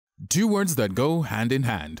Two words that go hand in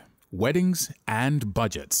hand: weddings and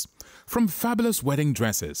budgets. From fabulous wedding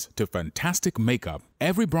dresses to fantastic makeup,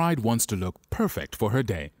 every bride wants to look perfect for her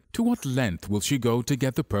day. To what length will she go to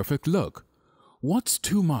get the perfect look? What's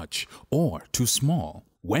too much or too small?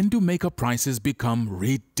 When do makeup prices become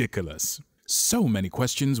ridiculous? So many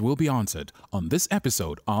questions will be answered on this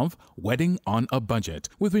episode of Wedding on a Budget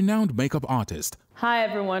with renowned makeup artist. Hi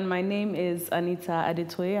everyone, my name is Anita.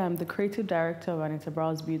 I'm the creative director of Anita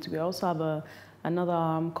Brows Beauty. We also have another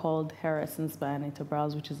arm called Hair Essence by Anita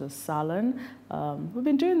Brows, which is a salon. We've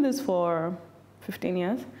been doing this for 15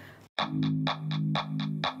 years.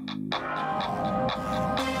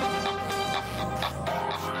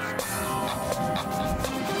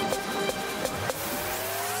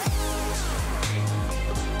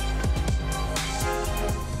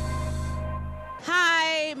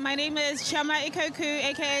 My name is Chioma Ikoku,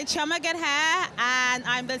 aka Chioma Good Hair, and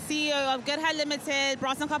I'm the CEO of Good Hair Limited,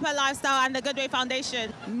 Bronson Copper Lifestyle, and the Good Way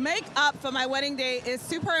Foundation. Makeup for my wedding day is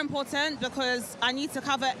super important because I need to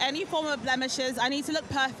cover any form of blemishes. I need to look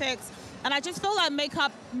perfect, and I just feel like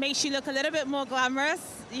makeup makes you look a little bit more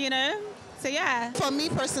glamorous, you know? So yeah. For me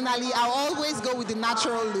personally, I'll always go with the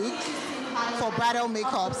natural look for bridal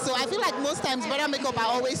makeup. So I feel like most times bridal makeup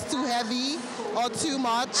are always too heavy or too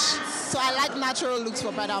much. So I like natural looks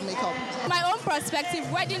for bridal makeup. My own perspective,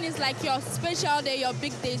 wedding is like your special day, your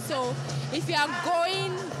big day. So if you are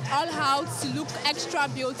going all out to look extra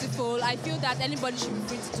beautiful, I feel that anybody should be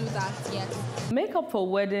free to do that, yes. Makeup for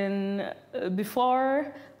wedding,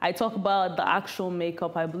 before I talk about the actual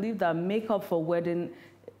makeup, I believe that makeup for wedding,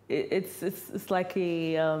 it's like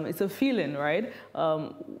it's a feeling, right?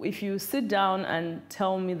 If you sit down and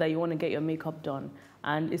tell me that you want to get your makeup done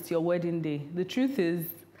and it's your wedding day, the truth is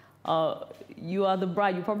you are the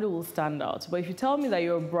bride, you probably will stand out. But if you tell me that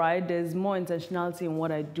you're a bride, there's more intentionality in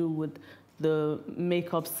what I do with the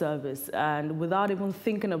makeup service. And without even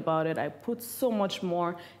thinking about it, I put so much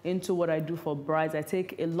more into what I do for brides. I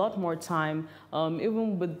take a lot more time.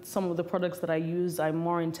 Even with some of the products that I use, I'm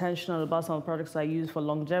more intentional about some of the products I use for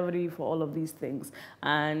longevity, for all of these things.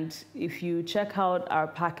 And if you check out our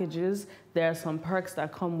packages, there are some perks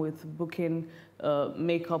that come with booking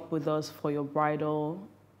makeup with us for your bridal,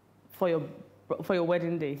 for your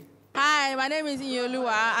wedding day. Hi, my name is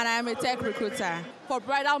Inyoluwa and I'm a tech recruiter. For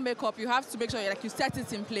bridal makeup, you have to make sure you set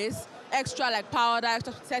it in place. Extra like powder,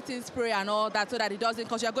 extra setting spray and all that so that it doesn't,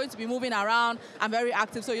 because you're going to be moving around and very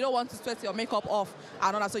active, so you don't want to sweat your makeup off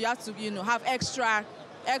and all that. So you have to, have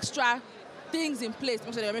extra things in place to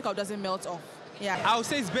make sure that your makeup doesn't melt off. Yeah. I would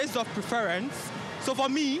say it's based off preference. So for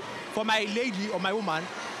me, for my lady or my woman,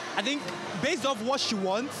 I think based off what she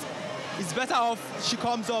wants, it's better off she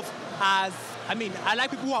comes off as, I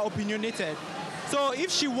like people who are opinionated. So if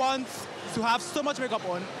she wants to have so much makeup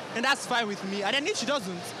on, then that's fine with me. And then if she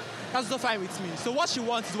doesn't, that's also fine with me. So what she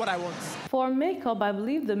wants is what I want. For makeup, I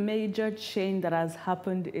believe the major change that has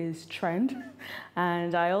happened is trend.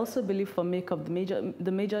 And I also believe for makeup,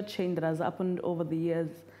 the major change that has happened over the years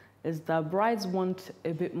is that brides want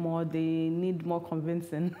a bit more. They need more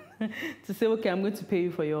convincing to say, okay, I'm going to pay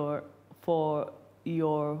you for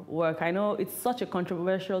your work. I know it's such a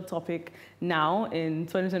controversial topic now in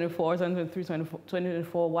 2024, 2023,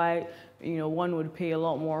 2024, why one would pay a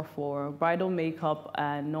lot more for bridal makeup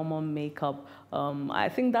and normal makeup. I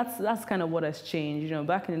think that's kind of what has changed.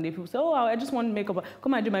 Back in the day, people say, oh, I just want makeup.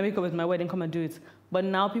 Come and do my makeup at my wedding, come and do it. But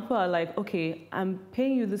now people are like, okay, I'm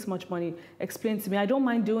paying you this much money. Explain to me. I don't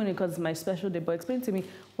mind doing it because it's my special day, but explain to me,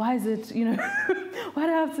 why is it, why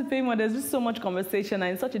do I have to pay more? There's just so much conversation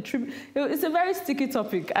and it's such a trip. It's a very sticky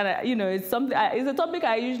topic. And, it's a topic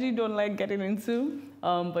I usually don't like getting into.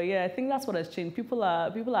 But yeah, I think that's what has changed. People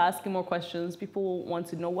are asking more questions. People want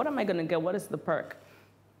to know, what am I going to get? What is the perk?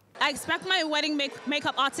 I expect my wedding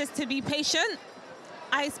makeup artist to be patient.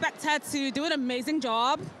 I expect her to do an amazing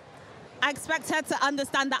job. I expect her to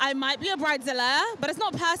understand that I might be a bridezilla, but it's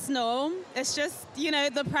not personal. It's just,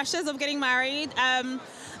 the pressures of getting married.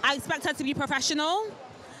 I expect her to be professional,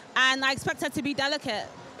 and I expect her to be delicate.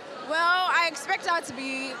 Well, I expect her to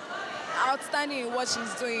be outstanding in what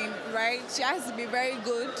she's doing, right? She has to be very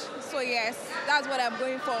good. So yes, that's what I'm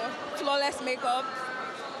going for. Flawless makeup.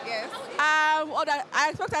 Yes. I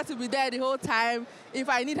expect her to be there the whole time. If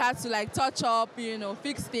I need her to touch up,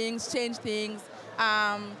 fix things, change things.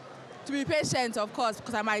 To be patient, of course,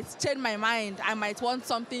 because I might change my mind. I might want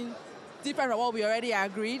something different from what we already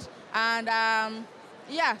agreed. And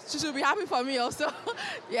yeah, she should be happy for me also.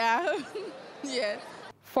 Yeah. Yeah.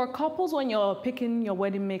 For couples, when you're picking your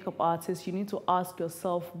wedding makeup artist, you need to ask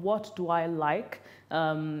yourself, what do I like?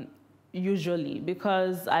 usually,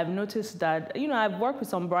 because I've noticed that, I've worked with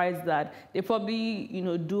some brides that they probably,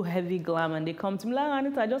 do heavy glam and they come to me like,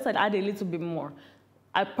 Anita, I just said add a little bit more.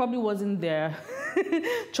 I probably wasn't their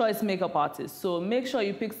choice makeup artist. So make sure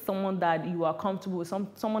you pick someone that you are comfortable with,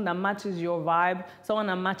 someone that matches your vibe, someone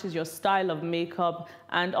that matches your style of makeup,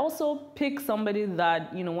 and also pick somebody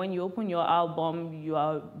that, when you open your album, you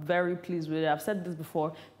are very pleased with it. I've said this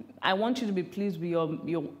before. I want you to be pleased with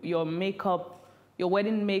your makeup, your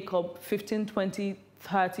wedding makeup 15, 20,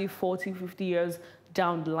 30, 40, 50 years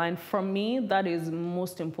down the line. For me, that is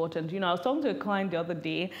most important. I was talking to a client the other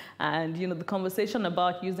day, and the conversation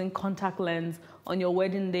about using contact lens on your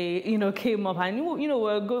wedding day, came up, and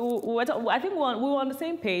I think we were on the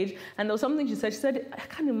same page, and there was something she said, I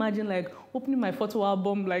can't imagine like opening my photo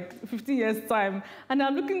album like 50 years time, and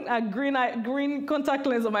I'm looking at green contact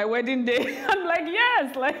lens on my wedding day. I'm like,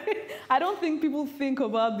 yes, like I don't think people think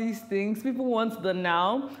about these things. People want the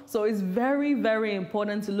now, so it's very, very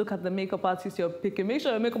important to look at the makeup artist you're picking. Make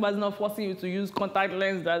sure your makeup artist is not forcing you to use contact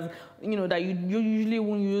lens that you usually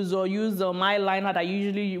wouldn't use, or use eyeliner that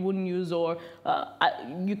usually you wouldn't use, or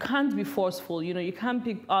you can't be forceful. You can't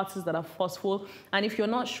pick artists that are forceful. And if you're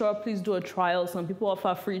not sure, please do a trial. Some people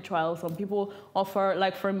offer free trials. Some people offer,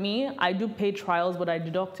 like for me, I do paid trials, but I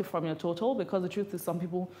deduct it from your total, because the truth is some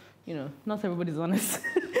people, not everybody's honest.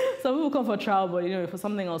 Some people come for trial, but for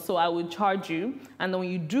something else. So I would charge you, and then when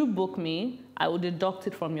you do book me, I will deduct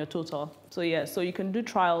it from your total. So yeah, so you can do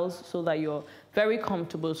trials so that you're very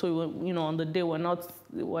comfortable. So on the day we're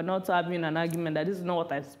not having an argument that this is not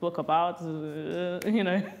what I spoke about.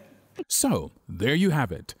 So there you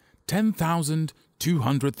have it: 10,000,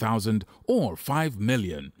 200,000, or 5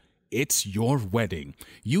 million. It's your wedding.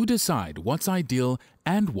 You decide what's ideal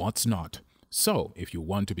and what's not. So if you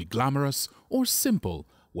want to be glamorous or simple,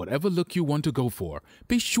 whatever look you want to go for,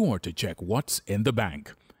 be sure to check what's in the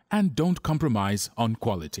bank. And don't compromise on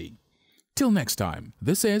quality. Till next time,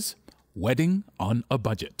 this is Wedding on a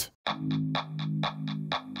Budget.